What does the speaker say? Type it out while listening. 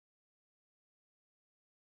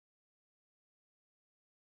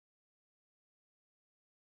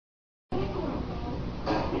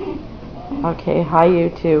Okay, hi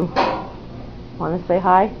YouTube. Want to say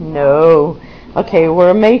hi? No. Okay,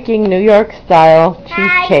 we're making New York style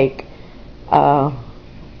cheesecake. We're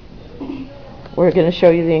going to show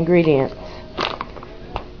you the ingredients.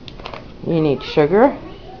 You need sugar.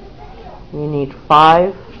 You need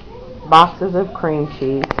 5 boxes of cream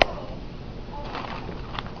cheese,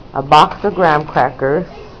 a box of graham crackers,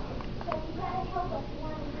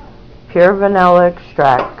 pure vanilla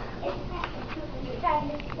extract,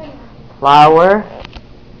 flour,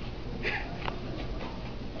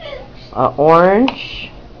 an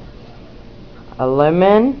orange, a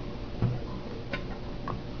lemon,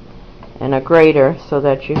 and a grater so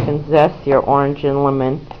that you can zest your orange and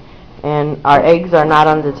lemon. And our eggs are not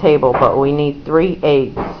on the table, but we need 3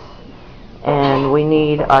 eggs. And we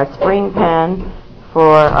need our spring pan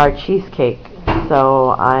for our cheesecake.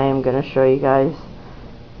 So I'm going to show you guys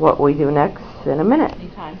what we do next in a minute.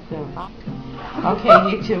 Anytime soon. Okay,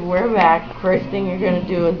 YouTube, we're back. First thing you're going to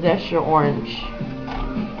do is zest your orange.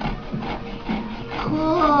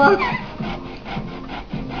 Cool.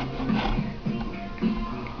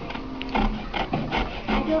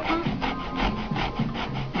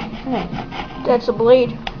 That's a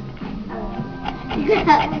blade.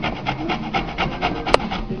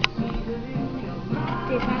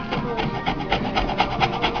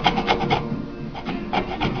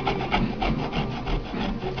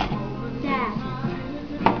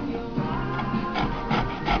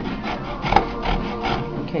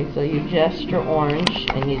 Okay, so you zest your orange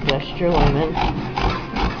and you zest your lemon.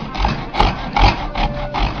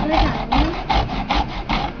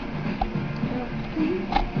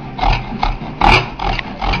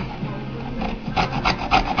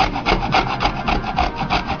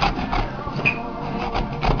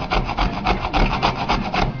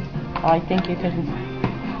 I think you can.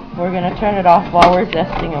 We're going to turn it off while we're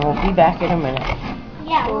zesting, and we'll be back in a minute.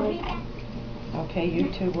 Yeah, we'll be back. Okay,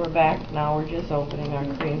 YouTube, we're back. Now we're just opening our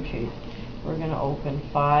cream cheese. We're going to open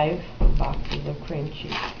 5 boxes of cream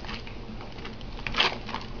cheese.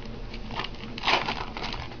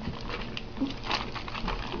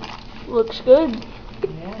 Looks good.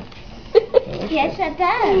 Yes. Yes, it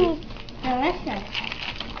does. Delicious.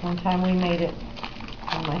 One time we made it,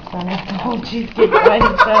 and my son had the whole cheesecake by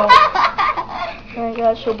himself. Oh my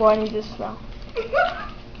gosh, so boring is this now.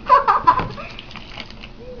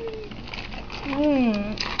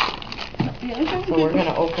 So we're going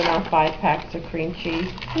to open our 5 packs of cream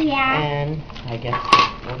cheese. Yeah. And I guess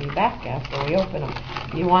we'll be back after we open them.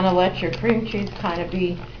 You want to let your cream cheese kind of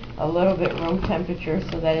be a little bit room temperature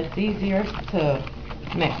so that it's easier to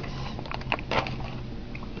mix.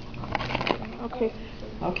 Okay.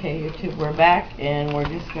 Okay, YouTube, we're back, and we're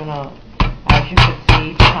just going to, as you can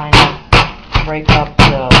see, kind of break up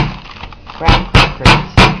the graham crackers.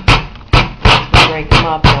 Once we break them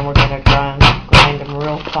up, then we're going to grind them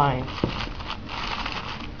real fine.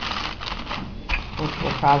 Which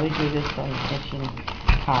we'll probably do this on the kitchen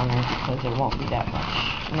counter because it won't be that much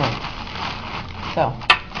room. So,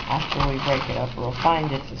 after we break it up real fine,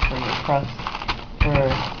 this is for your crust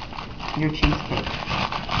for your cheesecake.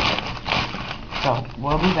 So,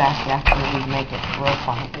 we'll be back after we make it real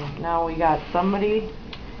fine. Now we got somebody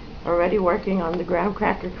already working on the graham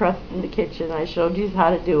cracker crust in the kitchen. I showed you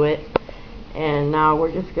how to do it. And now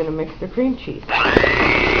we're just going to mix the cream cheese.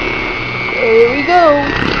 Here we go.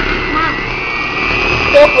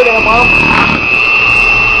 Careful there, Mom.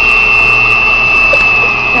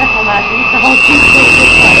 Careful not to eat the whole cheesecake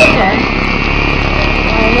this time.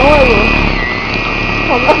 I know I will.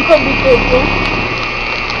 I'm not going to be careful.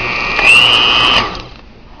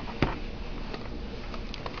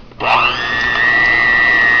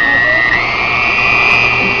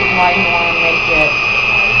 This is why you want to make it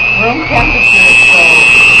room temperature